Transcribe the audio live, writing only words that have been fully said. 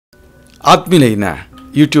ఆత్మీయులైన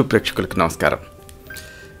YouTube ప్రేక్షకులకు నమస్కారం.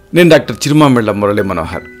 నేను డాక్టర్ చిరుమామిళ్ళ మురళి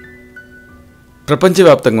మనోహర్.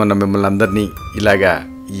 ప్రపంచవ్యాప్తంగా ఉన్న మిమ్మల్ని అందరినీ ఇలాగా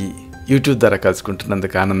ఈ యూట్యూబ్ ద్వారా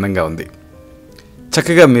కలుసుకుంటున్నందుకు ఆనందంగా ఉంది.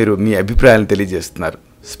 చక్కగా మీరు మీ అభిప్రాయాలను తెలియజేస్తున్నారు,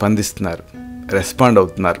 స్పందిస్తున్నారు, రెస్పాండ్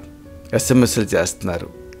అవుతున్నారు, ఎస్ఎంఎస్లు చేస్తున్నారు,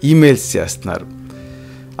 ఈమెయిల్స్ చేస్తున్నారు.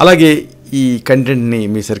 అలాగే ఈ కంటెంట్ని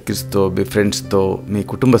మీ సర్కిల్స్తో, మీ ఫ్రెండ్స్తో, మీ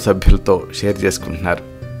కుటుంబ సభ్యులతో షేర్ చేసుకుంటున్నారు.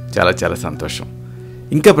 చాలా చాలా సంతోషం.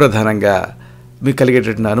 ఇంకా ప్రధానంగా మీకు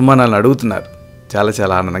కలిగేటటువంటి అనుమానాలను అడుగుతున్నారు. చాలా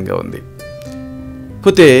చాలా ఆనందంగా ఉంది.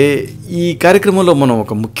 పోతే ఈ కార్యక్రమంలో మనం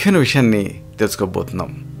ఒక ముఖ్యమైన విషయాన్ని తెలుసుకోబోతున్నాం.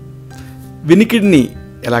 వినికిడిని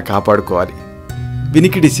ఎలా కాపాడుకోవాలి,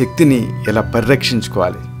 వినికిడి శక్తిని ఎలా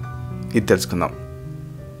పరిరక్షించుకోవాలి, ఇది తెలుసుకుందాం.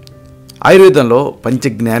 ఆయుర్వేదంలో పంచ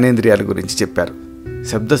జ్ఞానేంద్రియాల గురించి చెప్పారు.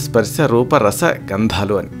 శబ్ద, స్పర్శ, రూప, రస,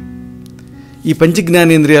 గంధాలు అని. ఈ పంచ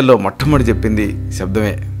జ్ఞానేంద్రియాల్లో మొట్టమొదటి చెప్పింది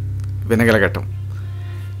శబ్దమే, వినగలగటం.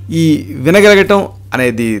 ఈ వినగలగటం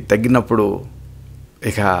అనేది తగ్గినప్పుడు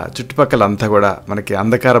ఇక చుట్టుపక్కల అంతా కూడా మనకి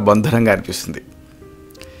అంధకార బంధురంగా అనిపిస్తుంది.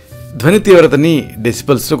 ధ్వని తీవ్రతని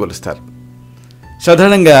డెసిబల్స్లో కొలుస్తారు.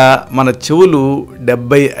 సాధారణంగా మన చెవులు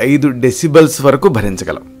 75 డెసిబల్స్ వరకు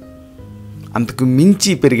భరించగలం. అంతకు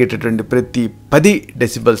మించి పెరిగేటటువంటి ప్రతి 10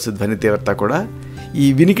 డెసిబల్స్ ధ్వని తీవ్రత కూడా ఈ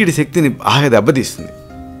వినికిడి శక్తిని బాగా దెబ్బతీస్తుంది.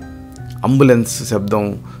 అంబులెన్స్ శబ్దం,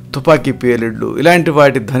 తుపాకీ పేలుళ్ళు ఇలాంటి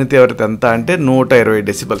వాటి ధ్వని తీవ్రత ఎంత అంటే 120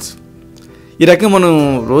 డెసిబల్స్. ఈ రకంగా మనం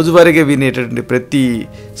రోజువారీగా వినేటటువంటి ప్రతి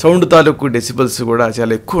సౌండ్ తాలూకు డెసిబల్స్ కూడా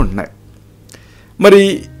చాలా ఎక్కువ ఉంటున్నాయి. మరి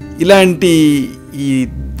ఇలాంటి ఈ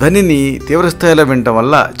ధ్వనిని తీవ్రస్థాయిలో వినటం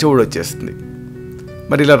వల్ల చెవుడు వచ్చేస్తుంది.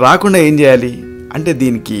 మరి ఇలా రాకుండా ఏం చేయాలి అంటే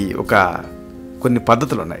దీనికి కొన్ని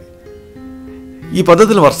పద్ధతులు ఉన్నాయి. ఈ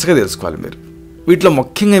పద్ధతులు వరుసగా తెలుసుకోవాలి మీరు. వీటిలో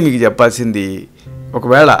ముఖ్యంగా మీకు చెప్పాల్సింది,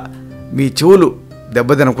 ఒకవేళ మీ చెవులు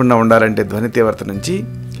దెబ్బతినకుండా ఉండాలంటే ధ్వని తీవ్రత నుంచి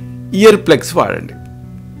ఇయర్ ప్లగ్స్ వాడండి.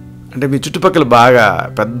 అంటే మీ చుట్టుపక్కల బాగా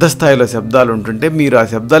పెద్ద స్థాయిలో శబ్దాలు ఉంటుంటే మీరు ఆ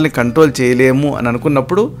శబ్దాలని కంట్రోల్ చేయలేము అని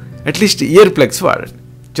అనుకున్నప్పుడు అట్లీస్ట్ ఇయర్ ప్లగ్స్ వాడండి.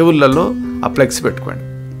 చెవులలో ఆ ప్లగ్స్ పెట్టుకోండి.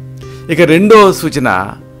 ఇక రెండో సూచన,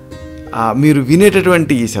 మీరు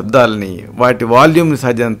వినేటటువంటి ఈ శబ్దాలని వాటి వాల్యూమ్ని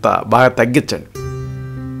సాధ్యంత బాగా తగ్గించండి.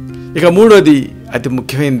 ఇక మూడోది అతి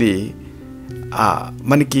ముఖ్యమైనది,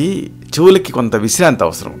 మనకి చెవులకి కొంత విశ్రాంతి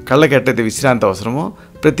అవసరం. కళ్ళకి ఎట్లయితే విశ్రాంతి అవసరమో,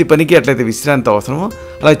 ప్రతి పనికి ఎట్లయితే విశ్రాంతి అవసరమో,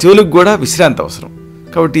 అలా చెవులకు కూడా విశ్రాంతి అవసరం.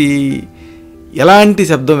 కాబట్టి ఎలాంటి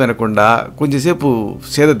శబ్దం వినకుండా కొంచెంసేపు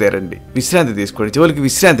సేదతీరండి, విశ్రాంతి తీసుకోండి, చెవులకి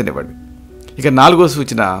విశ్రాంతినివ్వండి. ఇక నాలుగో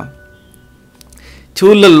సూచన,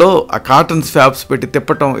 చెవులలో ఆ కాటన్ స్వాబ్స్ పెట్టి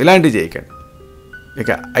తిప్పటం ఇలాంటివి చేయకండి.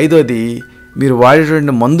 ఇక ఐదోది, మీరు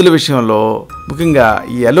వాడేటువంటి మందుల విషయంలో, ముఖ్యంగా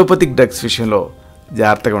ఈ అలోపతిక్ డ్రగ్స్ విషయంలో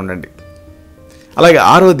జాగ్రత్తగా ఉండండి. అలాగే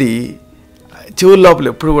ఆరోది, చెవుల లోపల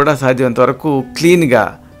ఎప్పుడు కూడా సాధ్యమైనంత వరకు క్లీన్గా,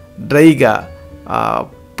 డ్రైగా,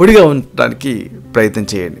 పొడిగా ఉండటానికి ప్రయత్నం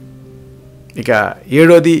చేయండి. ఇక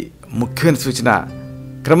ఏడోది ముఖ్యమైన సూచన,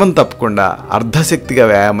 క్రమం తప్పకుండా అర్ధశక్తిగా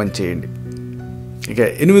వ్యాయామం చేయండి. ఇక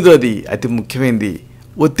ఎనిమిదోది అతి ముఖ్యమైనది,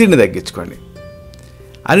 ఒత్తిడిని తగ్గించుకోండి.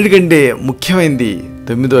 అన్నిటికంటే ముఖ్యమైనది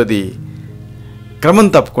తొమ్మిదోది, క్రమం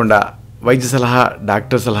తప్పకుండా వైద్య సలహా,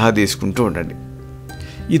 డాక్టర్ సలహా తీసుకుంటూ ఉండండి.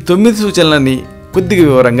 ఈ 9 సూచనలని కొద్దిగా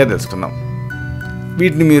వివరంగా తెలుసుకుందాం.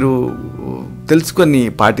 వీటిని మీరు తెలుసుకొని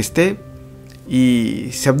పాటిస్తే ఈ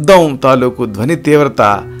శబ్దం తాలూకు ధ్వని తీవ్రత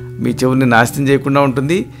మీ చెవుని నాశనం చేయకుండా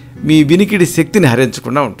ఉంటుంది, మీ వినికిడి శక్తిని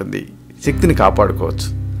హరించకుండా ఉంటుంది, శక్తిని కాపాడుకోవచ్చు.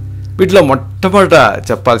 వీటిలో మొట్టమొదట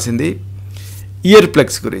చెప్పాల్సింది ఇయర్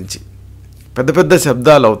ప్లగ్స్ గురించి. పెద్ద పెద్ద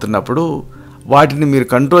శబ్దాలు అవుతున్నప్పుడు వాటిని మీరు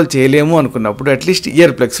కంట్రోల్ చేయలేము అనుకున్నప్పుడు అట్లీస్ట్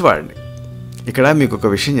ఇయర్ ప్లగ్స్ వాడండి. ఇక్కడ మీకు ఒక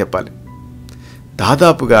విషయం చెప్పాలి.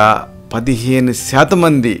 దాదాపుగా 15%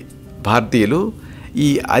 మంది భారతీయులు ఈ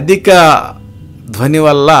అధిక ధ్వని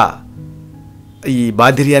వల్ల ఈ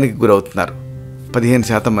బాధిర్యానికి గురవుతున్నారు.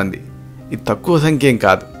 15% మంది. ఇది తక్కువ సంఖ్య ఏం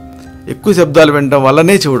కాదు. ఎక్కువ శబ్దాలు వినడం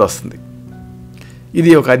వల్లనే చెవుడు వస్తుంది.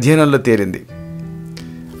 ఇది ఒక అధ్యయనంలో తేలింది.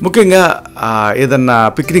 ముఖ్యంగా ఏదన్నా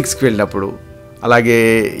పిక్నిక్స్కి వెళ్ళినప్పుడు, అలాగే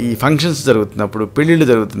ఈ ఫంక్షన్స్ జరుగుతున్నప్పుడు, పెళ్ళిళ్ళు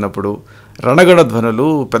జరుగుతున్నప్పుడు, రణగణ ధ్వనులు,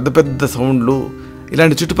 పెద్ద పెద్ద సౌండ్లు,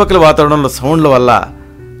 ఇలాంటి చుట్టుపక్కల వాతావరణంలో సౌండ్ల వల్ల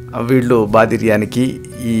వీళ్ళు బాధిర్యానికి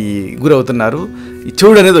గురవుతున్నారు. ఈ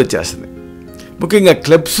చెవుడు అనేది వచ్చేస్తుంది. ముఖ్యంగా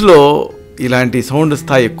క్లబ్స్లో ఇలాంటి సౌండ్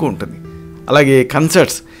స్థాయి ఎక్కువ ఉంటుంది. అలాగే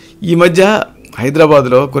కన్సర్ట్స్, ఈ మధ్య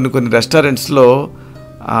హైదరాబాద్లో కొన్ని రెస్టారెంట్స్లో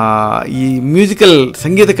ఈ మ్యూజికల్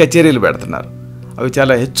సంగీత కచేరీలు పెడుతున్నారు. అవి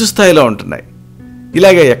చాలా హెచ్చు స్థాయిలో ఉంటున్నాయి.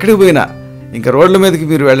 ఇలాగే ఎక్కడికి పోయినా, ఇంకా రోడ్ల మీదకి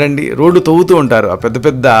మీరు వెళ్ళండి, రోడ్డు తవ్వుతూ ఉంటారు ఆ పెద్ద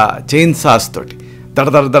పెద్ద చైన్ సాస్ తోటి,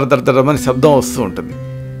 దడదడమని శబ్దం వస్తూ ఉంటుంది.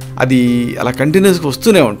 అది అలా కంటిన్యూస్గా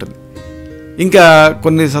వస్తూనే ఉంటుంది. ఇంకా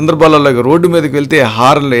కొన్ని సందర్భాలలో రోడ్డు మీదకి వెళ్తే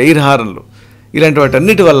హారన్లు, ఎయిర్ హారన్లు, ఇలాంటి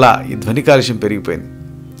వాటన్నిటి వల్ల ఈ ధ్వని కాలుష్యం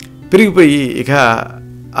పెరిగిపోయి ఇక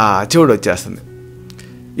చెవుడు వచ్చేస్తుంది.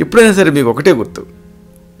 ఎప్పుడైనా సరే మీకు ఒకటే గుర్తు,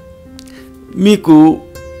 మీకు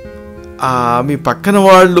మీ పక్కన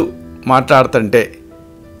వాళ్ళు మాట్లాడుతుంటే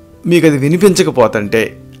మీకు అది వినిపించకపోతుంటే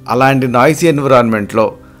అలాంటి నాయిసీ ఎన్విరాన్మెంట్లో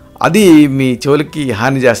అది మీ చెవులకి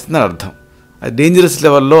హాని చేస్తుందని అర్థం. అది డేంజరస్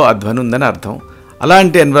లెవెల్లో ఆ ధ్వని ఉందని అర్థం.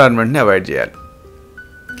 అలాంటి ఎన్విరాన్మెంట్ని అవాయిడ్ చేయాలి.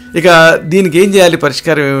 ఇక దీనికి ఏం చేయాలి,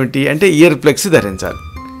 పరిష్కారం ఏమిటి అంటే ఇయర్ ప్లగ్స్ ధరించాలి.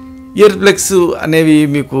 ఇయర్ ప్లగ్స్ అనేవి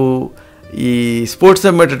మీకు ఈ స్పోర్ట్స్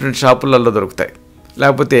అమ్మేటటువంటి షాపులలో దొరుకుతాయి,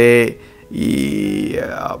 లేకపోతే ఈ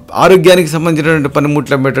ఆరోగ్యానికి సంబంధించినటువంటి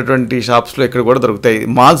పనిముట్లు అమ్మేటటువంటి షాప్స్లో ఇక్కడ కూడా దొరుకుతాయి,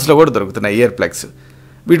 మాల్స్లో కూడా దొరుకుతున్నాయి ఇయర్ ప్లగ్స్.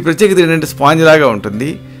 వీటి ప్రత్యేకత ఏంటంటే స్పాంజ్ లాగా ఉంటుంది.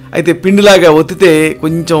 అయితే పిండిలాగా ఒత్తితే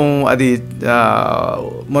కొంచెం అది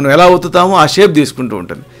మనం ఎలా ఒత్తుతామో ఆ షేప్ తీసుకుంటూ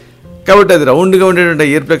ఉంటుంది. కాబట్టి అది రౌండ్గా ఉండేటువంటి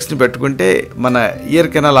ఇయర్ ప్లగ్స్ని పెట్టుకుంటే మన ఇయర్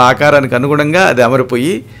కెనాల్ ఆకారానికి అనుగుణంగా అది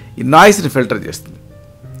అమరిపోయి ఈ నాయిస్ని ఫిల్టర్ చేస్తుంది.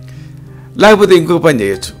 లేకపోతే ఇంకొక పని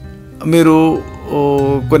చేయొచ్చు, మీరు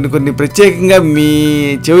కొన్ని ప్రత్యేకంగా మీ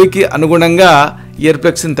చెవికి అనుగుణంగా ఇయర్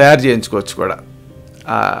ప్లగ్స్ని తయారు చేయించుకోవచ్చు కూడా.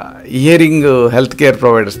 హియరింగ్ హెల్త్ కేర్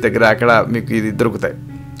ప్రొవైడర్స్ దగ్గర అక్కడ మీకు ఇది దొరుకుతాయి.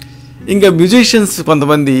 ఇంకా మ్యూజిషియన్స్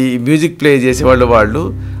కొంతమంది మ్యూజిక్ ప్లే చేసేవాళ్ళు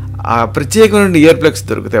ఆ ప్రత్యేకమైన ఇయర్ ప్లగ్స్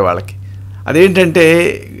దొరుకుతాయి వాళ్ళకి. అదేంటంటే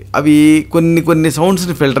అవి కొన్ని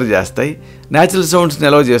సౌండ్స్ని ఫిల్టర్ చేస్తాయి, న్యాచురల్ సౌండ్స్ని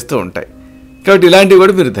అలౌ చేస్తూ ఉంటాయి. కాబట్టి ఇలాంటివి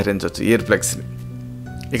కూడా మీరు ధరించవచ్చు ఇయర్ ప్లగ్స్ని.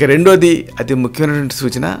 ఇక రెండోది అతి ముఖ్యమైనటువంటి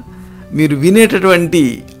సూచన, మీరు వినేటటువంటి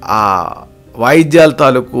ఆ వాయిద్యాల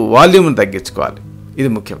తాలూకు వాల్యూమ్ని తగ్గించుకోవాలి. ఇది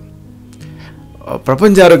ముఖ్యం.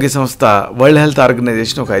 ప్రపంచ ఆరోగ్య సంస్థ వరల్డ్ హెల్త్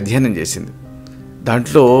ఆర్గనైజేషన్ ఒక అధ్యయనం చేసింది.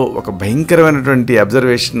 దాంట్లో ఒక భయంకరమైనటువంటి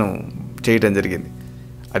అబ్జర్వేషన్ చేయడం జరిగింది.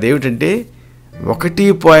 అదేమిటంటే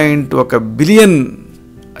 1.1 బిలియన్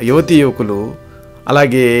యువతీ యువకులు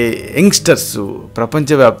అలాగే యంగ్స్టర్స్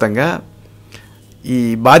ప్రపంచవ్యాప్తంగా ఈ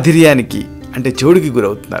బాధిర్యానికి అంటే చెవుడికి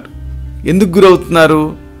గురవుతున్నారు. ఎందుకు గురవుతున్నారు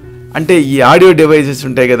అంటే ఈ ఆడియో డివైసెస్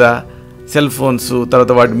ఉంటాయి కదా, సెల్ ఫోన్స్,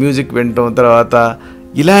 తర్వాత వాటి మ్యూజిక్ వినటం, తర్వాత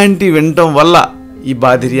ఇలాంటి వినటం వల్ల ఈ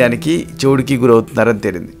బాధిర్యానికి చెవుడికి గురవుతున్నారని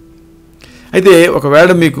తేలింది. అయితే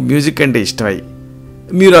ఒకవేళ మీకు మ్యూజిక్ అంటే ఇష్టమై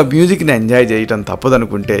మీరు ఆ మ్యూజిక్ని ఎంజాయ్ చేయటం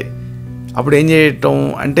తప్పదనుకుంటే అప్పుడు ఏం చేయటం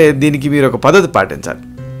అంటే దీనికి మీరు ఒక పద్ధతి పాటించాలి.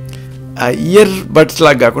 ఇయర్ బడ్స్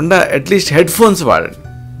లాగా కాకుండా అట్లీస్ట్ హెడ్ ఫోన్స్ వాడండి.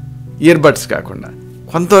 ఇయర్ బడ్స్ కాకుండా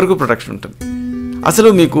కొంతవరకు ప్రొటెక్షన్ ఉంటుంది. అసలు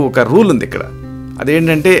మీకు ఒక రూల్ ఉంది ఇక్కడ,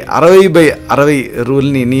 అదేంటంటే 60/60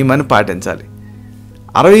 రూల్ని నియమాన్ని పాటించాలి.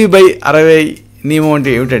 60/60 నియమం అంటే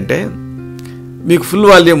ఏమిటంటే, మీకు ఫుల్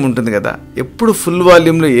వాల్యూమ్ ఉంటుంది కదా, ఎప్పుడు ఫుల్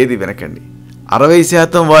వాల్యూమ్లో ఏది వినకండి.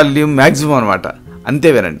 60% వాల్యూమ్ మ్యాక్సిమం అనమాట, అంతే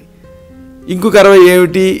వినండి. ఇంకొక 60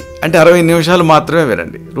 ఏమిటి అంటే 60 నిమిషాలు మాత్రమే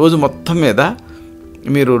వినండి రోజు మొత్తం మీద.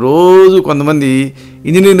 మీరు రోజు కొంతమంది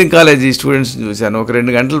ఇంజనీరింగ్ కాలేజీ స్టూడెంట్స్ చూశాను, ఒక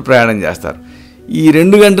 2 గంటలు ప్రయాణం చేస్తారు. ఈ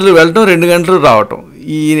 2 గంటలు వెళ్ళటం, 2 గంటలు రావటం,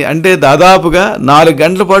 అంటే దాదాపుగా 4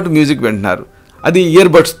 గంటల పాటు మ్యూజిక్ వింటున్నారు, అది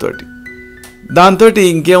ఇయర్ బడ్స్ తోటి. దాంతో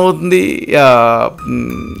ఇంకేమవుతుంది,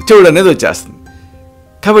 చెవుడు అనేది వచ్చేస్తుంది.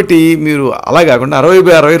 కాబట్టి మీరు అలా కాకుండా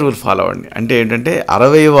 60/60 రూల్ ఫాలో అవ్వండి. అంటే ఏంటంటే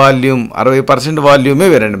 60% వాల్యూమే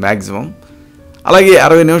వినండి మ్యాక్సిమం. అలాగే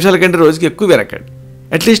 60 నిమిషాల కంటే రోజుకి ఎక్కువ వినకండి.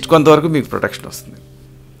 అట్లీస్ట్ కొంతవరకు మీకు ప్రొటెక్షన్ వస్తుంది.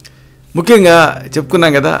 ముఖ్యంగా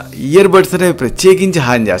చెప్పుకున్నాం కదా, ఇయర్ బడ్స్ అనేవి ప్రత్యేకించి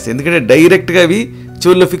హాని చేస్తాయి. ఎందుకంటే డైరెక్ట్గా అవి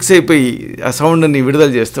చెవుల్లో ఫిక్స్ అయిపోయి ఆ సౌండ్ని విడుదల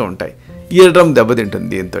చేస్తూ ఉంటాయి. ఇయర్ డ్రమ్ దెబ్బతింటుంది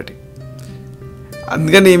దీంతో.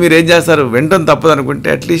 అందుకని మీరు ఏం చేస్తారు, వినటం తప్పదు అనుకుంటే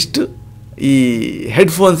అట్లీస్ట్ ఈ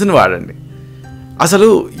హెడ్ ఫోన్స్ని వాడండి. అసలు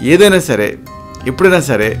ఏదైనా సరే, ఎప్పుడైనా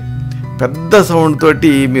సరే పెద్ద సౌండ్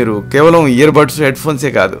తోటి మీరు కేవలం ఇయర్ బడ్స్ హెడ్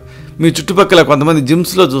ఫోన్సే కాదు, మీ చుట్టుపక్కల కొంతమంది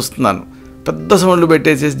జిమ్స్లో చూస్తున్నాను, పెద్ద సౌండ్లు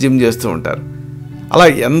పెట్టేసేసి జిమ్ చేస్తూ ఉంటారు. అలా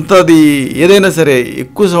ఏదైనా సరే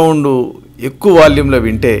ఎక్కువ సౌండ్ ఎక్కువ వాల్యూమ్లో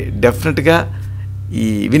వింటే డెఫినెట్గా ఈ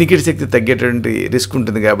వినికిడి శక్తి తగ్గేటువంటి రిస్క్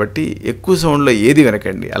ఉంటుంది. కాబట్టి ఎక్కువ సౌండ్లో ఏది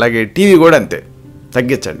వినకండి. అలాగే టీవీ కూడా అంతే,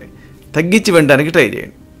 తగ్గించి వినడానికి ట్రై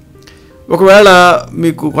చేయండి. ఒకవేళ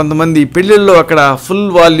మీకు కొంతమంది పెళ్ళిళ్ళలో అక్కడ ఫుల్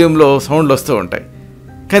వాల్యూమ్లో సౌండ్లు వస్తూ ఉంటాయి,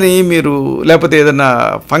 కానీ మీరు లేకపోతే ఏదైనా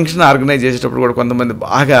ఫంక్షన్ ఆర్గనైజ్ చేసేటప్పుడు కూడా కొంతమంది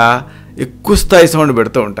బాగా ఎక్కువ స్థాయి సౌండ్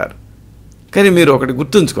పెడుతూ ఉంటారు. కానీ మీరు ఒకటి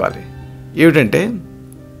గుర్తుంచుకోవాలి, ఏమిటంటే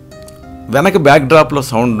వెనక బ్యాక్డ్రాప్లో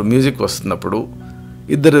సౌండ్ మ్యూజిక్ వస్తున్నప్పుడు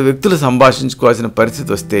 2 వ్యక్తులు సంభాషించుకోవాల్సిన పరిస్థితి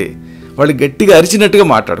వస్తే వాళ్ళు గట్టిగా అరిచినట్టుగా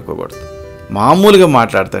మాట్లాడుకోకూడదు. మామూలుగా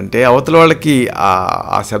మాట్లాడుతుంటే అవతల వాళ్ళకి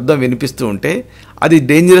ఆ శబ్దం వినిపిస్తూ ఉంటే అది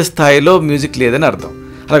డేంజరస్ స్థాయిలో మ్యూజిక్ లేదని అర్థం.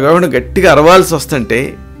 అలా కాకుండా గట్టిగా అరవాల్సి వస్తుంటే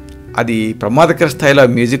అది ప్రమాదకర స్థాయిలో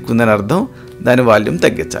మ్యూజిక్ ఉందని అర్థం. దాని వాల్యూమ్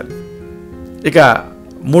తగ్గించాలి. ఇక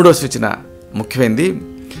 3వ సూచన ముఖ్యమైనది,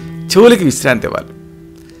 చెవులకి విశ్రాంతి ఇవ్వాలి.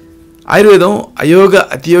 ఆయుర్వేదం అయోగ,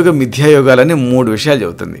 అతియోగ, మిథ్యాయోగాలని 3 విషయాలు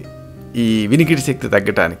చెబుతుంది ఈ వినికిడి శక్తి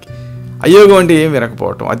తగ్గటానికి. అయోగం అంటే ఏం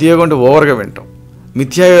వినకపోవటం, అతియోగం అంటే ఓవర్గా వినటం,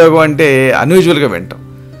 మిథ్యాయోగం అంటే అన్యూజువల్గా వినటం.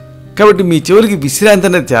 కాబట్టి మీ చెవులకి విశ్రాంతి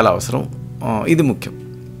అనేది చాలా అవసరం. ఇది ముఖ్యం.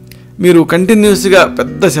 మీరు కంటిన్యూస్గా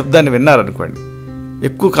పెద్ద శబ్దాన్ని విన్నారనుకోండి,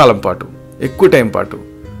 ఎక్కువ కాలం పాటు, ఎక్కువ టైం పాటు,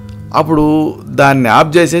 అప్పుడు దాన్ని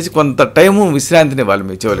ఆఫ్ చేసేసి కొంత టైము విశ్రాంతిని ఇవ్వాలి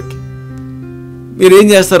మీ చెవులకి. మీరు ఏం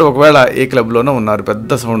చేస్తారు, ఒకవేళ ఏ క్లబ్లోనో ఉన్నారు,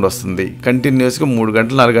 పెద్ద సౌండ్ వస్తుంది, కంటిన్యూస్గా 3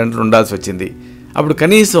 గంటలు 4 గంటలు ఉండాల్సి వచ్చింది, అప్పుడు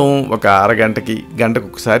కనీసం ఒక అరగంటకి గంటకు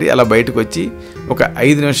ఒకసారి అలా బయటకు వచ్చి ఒక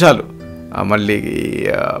 5 నిమిషాలు మళ్ళీ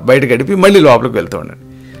బయట గడిపి మళ్ళీ లోపలికి వెళ్తూ ఉండండి.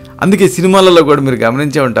 అందుకే సినిమాలలో కూడా మీరు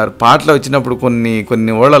గమనించే ఉంటారు, పాటలు వచ్చినప్పుడు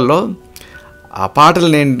కొన్ని ఊళ్ళల్లో ఆ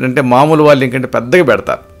పాటలను ఏంటంటే మామూలు వాళ్ళు ఇంకంటే పెద్దగా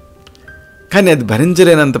పెడతారు, కానీ అది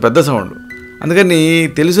భరించలేనంత పెద్ద సౌండ్. అందుకని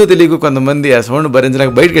తెలుసో తెలియక కొంతమంది ఆ సౌండ్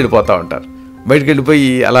భరించలేక బయటకు వెళ్ళిపోతూ ఉంటారు. బయటకు వెళ్ళిపోయి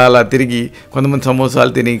అలా తిరిగి కొంతమంది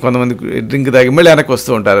సమోసాలు తిని, కొంతమంది డ్రింక్ తాగి మళ్ళీ వెనక్కి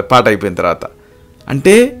వస్తూ ఉంటారు పాట అయిపోయిన తర్వాత.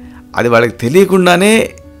 అంటే అది వాళ్ళకి తెలియకుండానే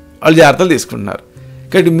వాళ్ళు జాగ్రత్తలు తీసుకుంటున్నారు.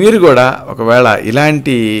 కాబట్టి మీరు కూడా ఒకవేళ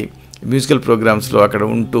ఇలాంటి మ్యూజికల్ ప్రోగ్రామ్స్లో అక్కడ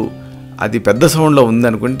ఉంటూ అది పెద్ద సౌండ్లో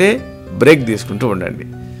ఉందనుకుంటే బ్రేక్ తీసుకుంటూ ఉండండి.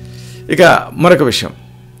 ఇక మరొక విషయం,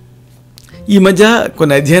 ఈ మధ్య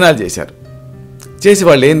కొన్ని అధ్యయనాలు చేసి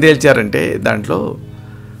వాళ్ళు ఏం తేల్చారంటే దాంట్లో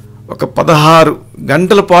ఒక 16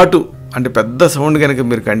 గంటల పాటు, అంటే పెద్ద సౌండ్ కనుక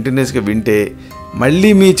మీరు కంటిన్యూస్గా వింటే మళ్ళీ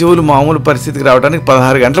మీ చెవులు మామూలు పరిస్థితికి రావడానికి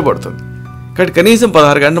 16 గంటలు పడుతుంది. కాబట్టి కనీసం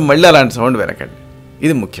 16 గంటలు మళ్ళీ అలాంటి సౌండ్ వినకండి.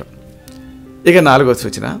 ఇది ముఖ్యం. ఇక 4వ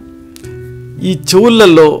సూచన, ఈ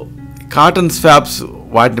చెవులలో కాటన్ స్వాబ్స్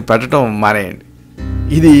వాటిని పెట్టడం మానేయండి.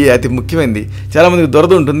 ఇది అతి ముఖ్యమైనది. చాలామందికి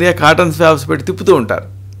దురద ఉంటుంది, ఆ కాటన్ స్వాబ్స్ పెట్టి తిప్పుతూ ఉంటారు.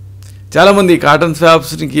 చాలామంది ఈ కాటన్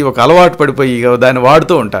స్వాబ్స్కి ఒక అలవాటు పడిపోయి దాన్ని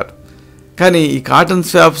వాడుతూ ఉంటారు. కానీ ఈ కాటన్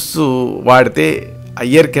స్వాబ్స్ వాడితే ఆ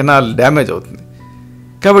ఇయర్ కెనాల్ డ్యామేజ్ అవుతుంది.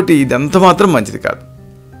 కాబట్టి ఇది ఎంత మాత్రం మంచిది కాదు.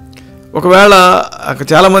 ఒకవేళ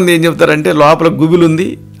చాలామంది ఏం చెప్తారంటే లోపల గుబులు ఉంది,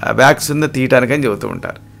 ఆ వ్యాక్స్ ఉంది తీయటానికని చెబుతూ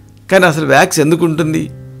ఉంటారు. కానీ అసలు వ్యాక్స్ ఎందుకు ఉంటుంది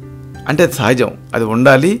అంటే అది సహజం, అది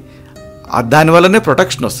ఉండాలి. దానివల్లనే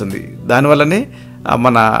ప్రొటెక్షన్ వస్తుంది, దానివల్లనే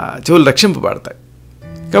మన చెవులు రక్షింపబడతాయి.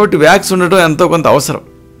 కాబట్టి వ్యాక్స్ ఉండటం ఎంతో కొంత అవసరం.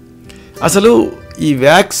 అసలు ఈ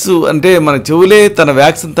వ్యాక్స్ అంటే మన చెవులే తన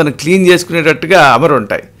వ్యాక్స్ని తను క్లీన్ చేసుకునేటట్టుగా అమరు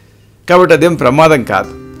ఉంటాయి. కాబట్టి అదేం ప్రమాదం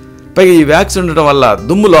కాదు. పైగా ఈ వ్యాక్స్ ఉండటం వల్ల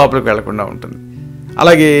దుమ్ము లోపలికి వెళ్లకుండా ఉంటుంది,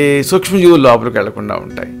 అలాగే సూక్ష్మజీవులు లోపలికి వెళ్లకుండా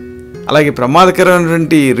ఉంటాయి, అలాగే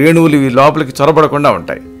ప్రమాదకరమైనటువంటి రేణువులు ఇవి లోపలికి చొరబడకుండా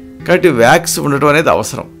ఉంటాయి. కాబట్టి వ్యాక్స్ ఉండటం అనేది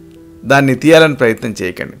అవసరం. దాన్ని తీయాలని ప్రయత్నం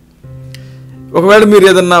చేయకండి. ఒకవేళ మీరు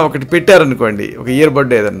ఏదన్నా ఒకటి పెట్టారనుకోండి, ఒక ఇయర్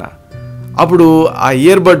బడ్ ఏదన్నా, అప్పుడు ఆ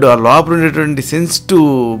ఇయర్ బడ్ ఆ లోపల ఉండేటువంటి సెన్సిటివ్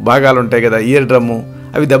భాగాలు ఉంటాయి కదా, ఇయర్ డ్రమ్ము,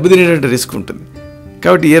 అవి దెబ్బతినేటువంటి రిస్క్ ఉంటుంది.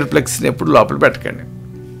 కాబట్టి ఇయర్ ప్లగ్స్ని ఎప్పుడు లోపల పెట్టకండి.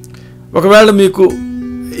 ఒకవేళ మీకు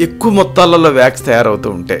ఎక్కువ మొత్తాలలో వ్యాక్స్ తయారవుతూ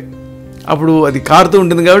ఉంటే అప్పుడు అది కారుతూ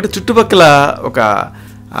ఉంటుంది కాబట్టి చుట్టుపక్కల ఒక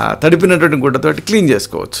తడిపినటువంటి గుడ్డతోటి క్లీన్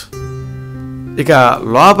చేసుకోవచ్చు. ఇక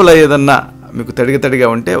లోపల ఏదన్నా మీకు తడిగా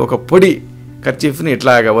ఉంటే ఒక పొడి కర్చీఫ్ని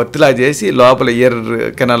ఇట్లాగా ఒత్తిలా చేసి లోపల ఇయర్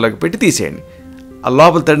కెనాల్లోకి పెట్టి తీసేయండి. ఆ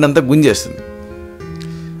లోపల తడినంతా గుంజేస్తుంది.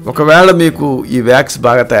 ఒకవేళ మీకు ఈ వ్యాక్స్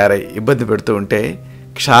బాగా తయారై ఇబ్బంది పెడుతూ ఉంటే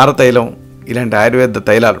క్షారతైలం ఇలాంటి ఆయుర్వేద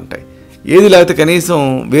తైలాలు ఉంటాయి. ఏది లేకపోతే కనీసం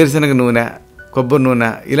వేరుశనగ నూనె, కొబ్బరి నూనె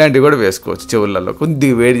ఇలాంటివి కూడా వేసుకోవచ్చు. చెవులలో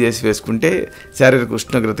కొద్దిగా వేడి చేసి వేసుకుంటే శారీరక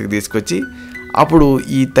ఉష్ణోగ్రతకి తీసుకొచ్చి అప్పుడు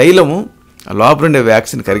ఈ తైలము లోపల ఉండే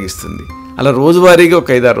వ్యాక్సిన్ కరిగిస్తుంది. అలా రోజువారీగా ఒక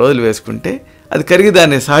 5-6 రోజులు వేసుకుంటే అది కరిగి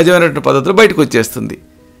దాన్ని సహజమైనటువంటి పద్ధతిలో బయటకు వచ్చేస్తుంది.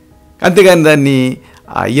 అంతేగాని దాన్ని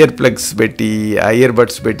ఆ ఇయర్ ప్లగ్స్ పెట్టి ఆ ఇయర్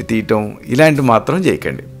బడ్స్ పెట్టి తీయటం ఇలాంటివి మాత్రం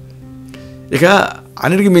చేయకండి. ఇక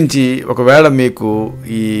అన్నిటికి మించి ఒకవేళ మీకు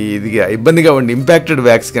ఇదిగా ఇబ్బందిగా ఉండి ఇంపాక్టెడ్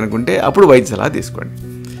వ్యాక్స్ కనుకుంటే అప్పుడు వైద్య సలహా తీసుకోండి.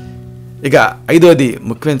 ఇక 5వది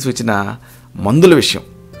ముఖ్యమైన సూచన, మందుల విషయం.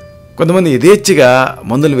 కొంతమంది యథేచ్ఛగా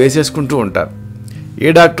మందులు వేసేసుకుంటూ ఉంటారు.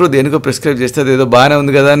 ఏ డాక్టరు దేనికో ప్రిస్క్రైబ్ చేస్తే అదేదో బాగానే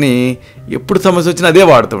ఉంది కదా అని ఎప్పుడు సమస్య వచ్చినా అదే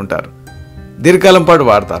వాడుతూ ఉంటారు, దీర్ఘకాలం పాటు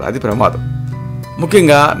వాడతారు. అది ప్రమాదం.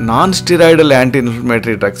 ముఖ్యంగా non steroidal anti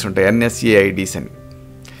inflammatory drugs ఉంటాయి, NSAIDs అని.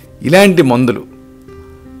 ఇలాంటి మందులు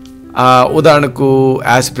ఉదాహరణకు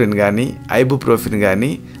ఆస్పిరిన్ కానీ, ఐబుప్రోఫిన్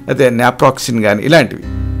కానీ, లేకపోతే నాప్రాక్సిన్ కానీ ఇలాంటివి,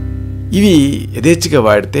 ఇవి యథేచ్ఛగా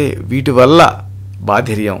వాడితే వీటి వల్ల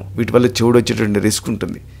బాధిర్యం, వీటి వల్ల చెవుడు వచ్చేటువంటి రిస్క్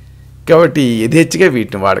ఉంటుంది. కాబట్టి యథేచ్ఛగా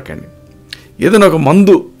వీటిని వాడకండి. ఏదైనా ఒక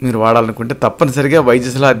మందు మీరు వాడాలనుకుంటే తప్పనిసరిగా వైద్య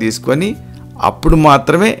సలహా తీసుకొని అప్పుడు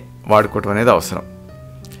మాత్రమే వాడుకోవటం అనేది అవసరం.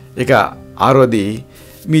 ఇక 6వది,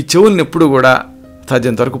 మీ చెవుల్ని ఎప్పుడు కూడా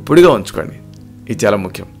సాధ్యంత వరకు పొడిగా ఉంచుకోండి. ఇది చాలా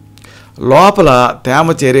ముఖ్యం. లోపల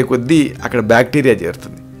తేమ చేరే కొద్దీ అక్కడ బ్యాక్టీరియా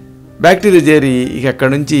చేరుతుంది. బ్యాక్టీరియా చేరి ఇక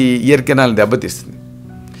అక్కడి నుంచి ఇయర్ కెనాల్ని దెబ్బతీస్తుంది.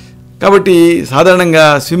 కాబట్టి సాధారణంగా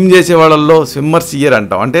స్విమ్ చేసే వాళ్ళల్లో స్విమ్మర్స్ ఇయర్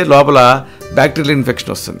అంటాం. అంటే లోపల బ్యాక్టీరియల్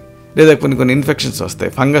ఇన్ఫెక్షన్ వస్తుంది, లేదా కొన్ని ఇన్ఫెక్షన్స్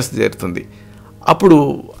వస్తాయి, ఫంగస్ చేరుతుంది. అప్పుడు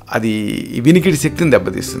అది వినికిడి శక్తిని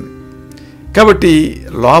దెబ్బతీస్తుంది. కాబట్టి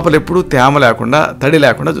లోపల ఎప్పుడు తేమ లేకుండా, తడి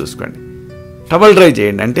లేకుండా చూసుకోండి. టవల్ డ్రై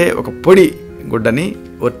చేయండి. అంటే ఒక పొడి గుడ్డని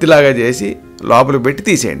ఒత్తిలాగా చేసి లోపలికి పెట్టి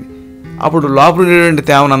తీసేయండి. అప్పుడు లోపల ఉండేటువంటి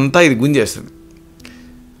తేమనంతా ఇది గుంజేస్తుంది.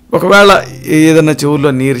 ఒకవేళ ఏదైనా చెవుల్లో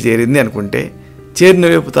నీరు చేరింది అనుకుంటే చేరిన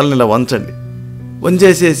వైపు తలని ఇలా వంచండి.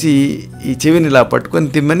 వంచేసేసి ఈ చెవిని ఇలా పట్టుకొని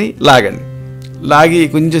తిమ్మని లాగండి. లాగి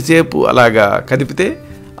కొంచెం సేపు అలాగా కదిపితే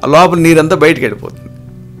ఆ లోపల నీరంతా బయటకు వెళ్ళిపోతుంది.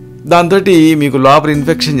 దాంతో మీకు లోపల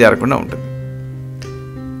ఇన్ఫెక్షన్ జరగకుండా ఉంటుంది.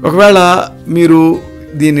 ఒకవేళ మీరు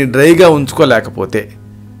దీన్ని డ్రైగా ఉంచుకోలేకపోతే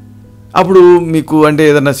అప్పుడు మీకు అంటే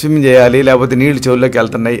ఏదైనా స్విమ్ చేయాలి, లేకపోతే నీళ్లు చెవుల్లోకి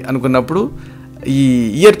వెళ్తున్నాయి అనుకున్నప్పుడు ఈ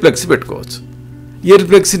ఇయర్ ప్లగ్స్ పెట్టుకోవచ్చు. ఇయర్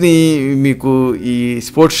ప్లగ్స్ని మీకు ఈ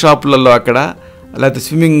స్పోర్ట్స్ షాపులలో అక్కడ, లేకపోతే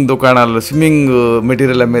స్విమ్మింగ్ దుకాణాల్లో స్విమ్మింగ్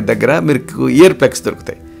మెటీరియల్ అమ్మే దగ్గర మీకు ఇయర్ ప్లగ్స్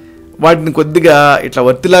దొరుకుతాయి. వాటిని కొద్దిగా ఇట్లా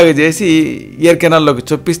వర్తిలాగా చేసి ఇయర్ కెనాల్లోకి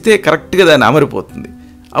చొప్పిస్తే కరెక్ట్గా దాన్ని అమరిపోతుంది.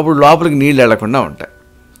 అప్పుడు లోపలికి నీళ్ళు వెళ్లకుండా ఉంటాయి.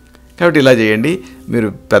 కాబట్టి ఇలా చేయండి. మీరు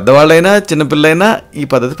పెద్దవాళ్ళైనా చిన్నపిల్లైనా ఈ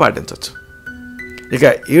పద్ధతి పాటించవచ్చు. ఇక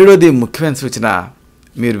 7వది ముఖ్యమైన సూచన,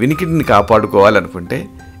 మీరు వినికిడిని కాపాడుకోవాలనుకుంటే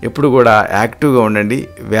ఎప్పుడు కూడా యాక్టివ్గా ఉండండి,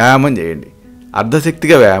 వ్యాయామం చేయండి,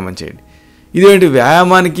 అర్ధశక్తిగా వ్యాయామం చేయండి. ఇదేంటి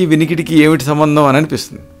వ్యాయామానికి వినికిడికి ఏమిటి సంబంధం అని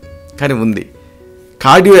అనిపిస్తుంది, కానీ ఉంది.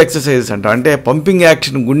 కార్డియో ఎక్సర్సైజెస్ అంటాం, అంటే పంపింగ్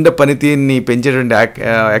యాక్షన్, గుండె పనితీరుని పెంచేటువంటి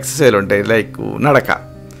ఎక్సర్సైజ్లు ఉంటాయి. లైక్ నడక,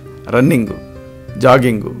 రన్నింగు,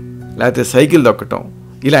 జాగింగు, లేకపోతే సైకిల్ దొక్కటం,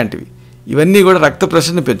 ఇలాంటివి. ఇవన్నీ కూడా రక్త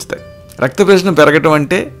ప్రెషర్ని పెంచుతాయి. రక్త ప్రెషర్ని పెరగటం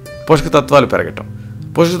అంటే పోషకతత్వాలు పెరగటం.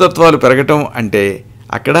 పోషకతత్వాలు పెరగటం అంటే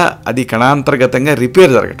అక్కడ అది కణాంతర్గతంగా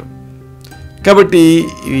రిపేర్ జరగటం. కాబట్టి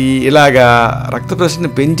ఇలాగా రక్త ప్రెషర్ని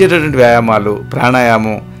పెంచేటటువంటి వ్యాయామాలు,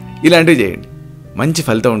 ప్రాణాయామం ఇలాంటివి చేయండి. మంచి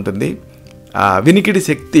ఫలితం ఉంటుంది. వినికిడి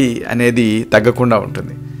శక్తి అనేది తగ్గకుండా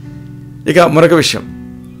ఉంటుంది. ఇక మరొక విషయం,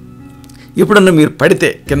 ఎప్పుడన్నా మీరు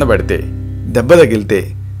కింద పడితే దెబ్బ తగిలితే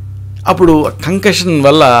అప్పుడు కంకషన్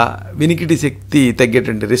వల్ల వినికిడి శక్తి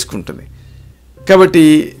తగ్గేటువంటి రిస్క్ ఉంటుంది. కాబట్టి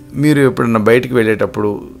మీరు ఎప్పుడన్నా బయటికి వెళ్ళేటప్పుడు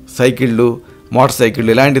సైకిళ్ళు, మోటార్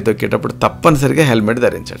సైకిళ్ళు ఇలాంటివి తొక్కేటప్పుడు తప్పనిసరిగా హెల్మెట్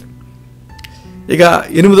ధరించండి. ఇక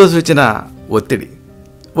 8వ సూచన,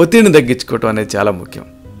 ఒత్తిడిని తగ్గించుకోవటం అనేది చాలా ముఖ్యం.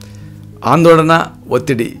 ఆందోళన,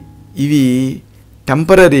 ఒత్తిడి ఇవి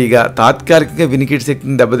టెంపరీగా, తాత్కాలికంగా వినికిడి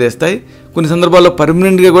శక్తిని దెబ్బతీస్తాయి. కొన్ని సందర్భాల్లో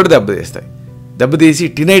పర్మనెంట్గా కూడా దెబ్బతీస్తాయి. దెబ్బతీసి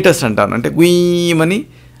టినైటస్ అంటాను, అంటే గుయ్యమని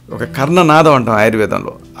ఒక కర్ణనాదం అంటాం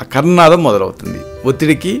ఆయుర్వేదంలో. ఆ కర్ణనాదం మొదలవుతుంది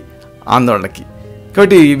ఒత్తిడికి, ఆందోళనకి.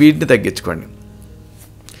 కాబట్టి వీటిని తగ్గించుకోండి.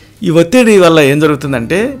 ఈ ఒత్తిడి వల్ల ఏం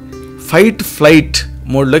జరుగుతుందంటే ఫైట్ ఫ్లైట్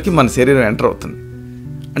మోడ్లోకి మన శరీరం ఎంటర్ అవుతుంది.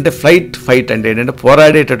 అంటే ఫైట్ అంటే ఏంటంటే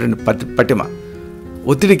పోరాడేటటువంటి పటిమ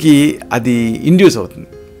ఒత్తిడికి అది ఇండ్యూస్ అవుతుంది.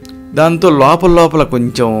 దాంతో లోపల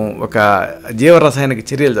కొంచెం ఒక జీవరసాయనిక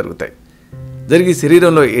చర్యలు జరుగుతాయి. జరిగి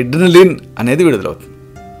శరీరంలో ఎడ్రినలిన్ అనేది విడుదలవుతుంది.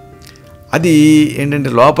 అది ఏంటంటే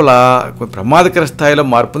లోపల ప్రమాదకర స్థాయిలో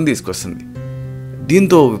మార్పును తీసుకొస్తుంది.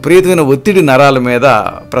 దీంతో విపరీతమైన ఒత్తిడి నరాల మీద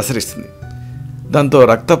ప్రసరిస్తుంది. దాంతో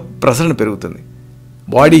రక్త ప్రసరణ పెరుగుతుంది,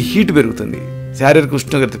 బాడీ హీట్ పెరుగుతుంది, శారీరక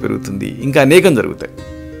ఉష్ణోగ్రత పెరుగుతుంది, ఇంకా అనేకం జరుగుతాయి.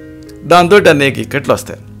 దాంతో అనేక ఇక్కట్లు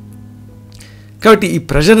వస్తాయి. కాబట్టి ఈ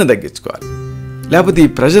ప్రెషర్ని తగ్గించుకోవాలి. లేకపోతే ఈ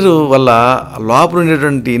ప్రెషర్ వల్ల లోపల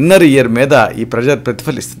ఉండేటువంటి ఇన్నర్ ఇయర్ మీద ఈ ప్రెషర్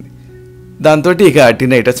ప్రతిఫలిస్తుంది. దాంతో ఇక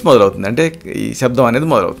టినైటస్ మొదలవుతుంది, అంటే ఈ శబ్దం అనేది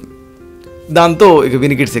మొదలవుతుంది. దాంతో ఇక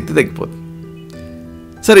వినికిడి శక్తి తగ్గిపోతుంది.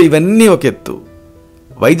 సరే, ఇవన్నీ ఒక ఎత్తు.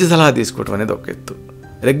 వైద్య సలహా తీసుకోవటం అనేది ఒక ఎత్తు.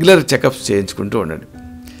 రెగ్యులర్ చెకప్స్ చేయించుకుంటూ ఉండండి.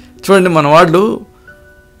 చూడండి, మన వాళ్ళు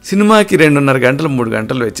సినిమాకి 2.5 గంటలు 3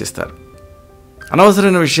 గంటలు వెచ్చిస్తారు.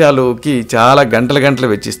 అనవసరమైన విషయాలకి చాలా గంటలు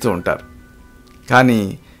వెచ్చిస్తూ ఉంటారు. కానీ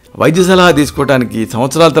వైద్య సలహా తీసుకోవడానికి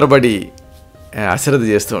సంవత్సరాల తరబడి అశ్రద్ధ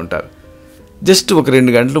చేస్తూ ఉంటారు. జస్ట్ ఒక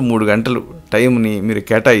 2 గంటలు 3 గంటలు టైంని మీరు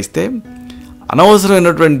కేటాయిస్తే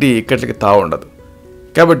అనవసరమైనటువంటి ఇక్కడికి ఉండదు.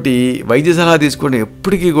 కాబట్టి వైద్య సలహా తీసుకోవడం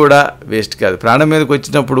ఎప్పటికీ కూడా వేస్ట్ కాదు. ప్రాణం మీదకి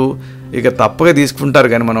వచ్చినప్పుడు ఇక తప్పక తీసుకుంటారు,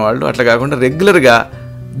 కానీ మన వాళ్ళు అట్లా కాకుండా రెగ్యులర్గా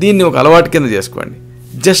దీన్ని ఒక అలవాటు కింద చేసుకోండి.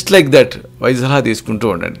 జస్ట్ లైక్ దట్ వైద్య సలహా తీసుకుంటూ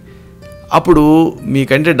ఉండండి. అప్పుడు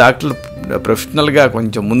మీకంటే డాక్టర్లు ప్రొఫెషనల్గా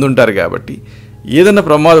కొంచెం ముందుంటారు కాబట్టి ఏదైనా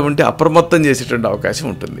ప్రమాదం ఉంటే అప్రమత్తం చేసేటువంటి అవకాశం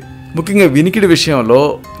ఉంటుంది. ముఖ్యంగా వినికిడి విషయంలో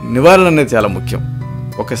నివారణ అనేది చాలా ముఖ్యం.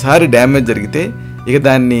 ఒకసారి డ్యామేజ్ జరిగితే ఇక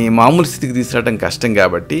దాన్ని మామూలు స్థితికి తీసుకురావడం కష్టం.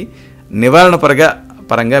 కాబట్టి నివారణ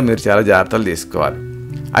పరంగా మీరు చాలా జాగ్రత్తలు తీసుకోవాలి.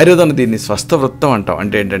 ఆయుర్వేదంలో దీన్ని స్వస్థ వృత్తం అంటాం.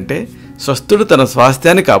 అంటే ఏంటంటే స్వస్థుడు తన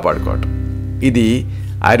స్వాస్థ్యాన్ని కాపాడుకోవటం. ఇది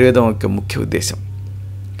ఆయుర్వేదం యొక్క ముఖ్య ఉద్దేశం.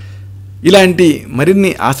 ఇలాంటి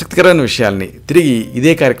మరిన్ని ఆసక్తికరమైన విషయాల్ని తిరిగి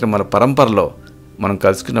ఇదే కార్యక్రమాల పరంపరలో మనం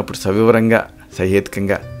కలుసుకున్నప్పుడు సవివరంగా,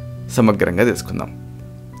 సహేతుకంగా, సమగ్రంగా తెలుసుకుందాం.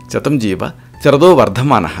 శతం జీవ శరదో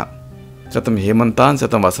వర్ధమానః, శతం హేమంతాన్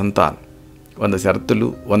శతం వసంతాన్. 100 శరత్తులు,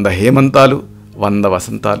 100 హేమంతాలు, 100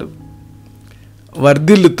 వసంతాలు.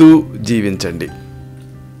 వర్ధిల్లుతూ జీవించండి.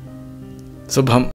 శుభం.